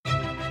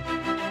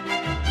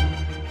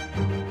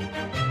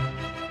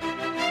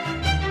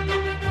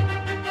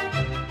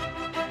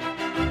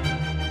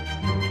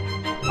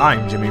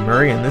I'm Jimmy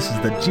Murray, and this is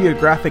the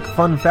Geographic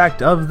Fun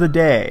Fact of the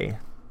Day.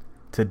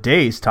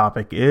 Today's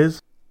topic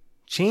is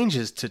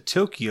changes to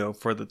Tokyo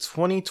for the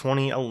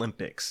 2020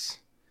 Olympics.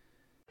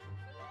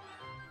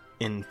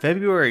 In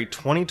February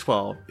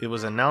 2012, it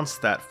was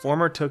announced that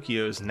former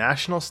Tokyo's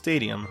National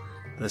Stadium,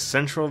 the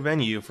central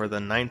venue for the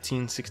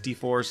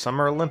 1964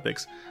 Summer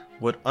Olympics,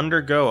 would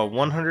undergo a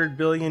 100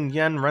 billion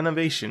yen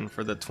renovation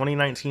for the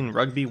 2019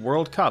 Rugby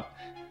World Cup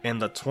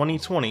and the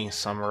 2020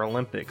 Summer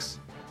Olympics.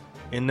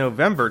 In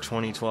November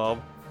 2012,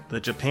 the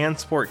Japan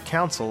Sport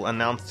Council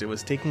announced it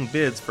was taking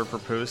bids for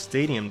proposed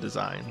stadium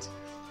designs.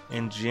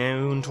 In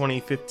June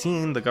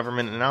 2015, the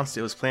government announced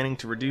it was planning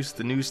to reduce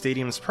the new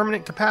stadium's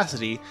permanent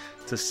capacity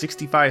to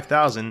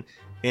 65,000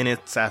 in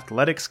its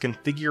athletics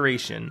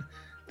configuration.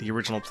 The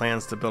original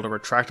plans to build a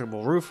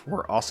retractable roof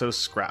were also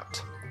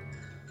scrapped.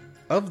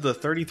 Of the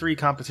 33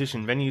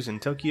 competition venues in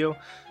Tokyo,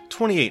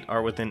 28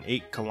 are within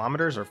 8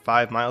 kilometers or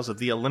 5 miles of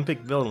the Olympic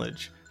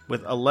Village,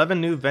 with 11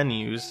 new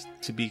venues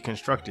to be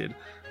constructed.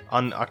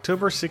 On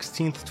October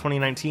 16,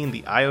 2019,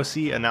 the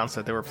IOC announced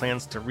that there were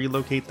plans to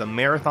relocate the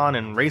marathon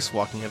and race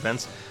walking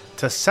events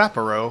to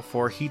Sapporo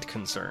for heat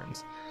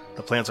concerns.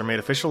 The plans are made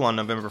official on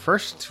November 1,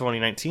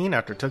 2019,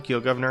 after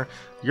Tokyo Governor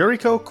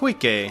Yuriko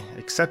Koike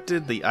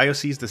accepted the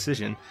IOC's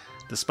decision,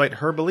 despite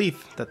her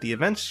belief that the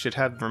events should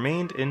have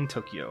remained in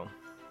Tokyo.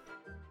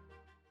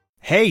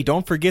 Hey,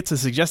 don't forget to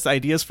suggest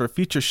ideas for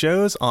future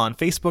shows on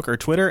Facebook or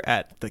Twitter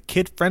at the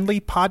Kid Friendly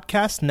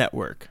Podcast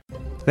Network.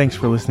 Thanks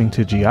for listening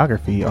to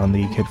Geography on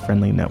the Kid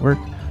Friendly Network.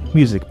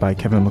 Music by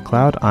Kevin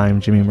MacLeod.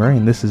 I'm Jimmy Murray,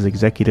 and this is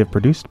executive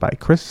produced by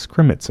Chris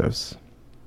Kremitzos.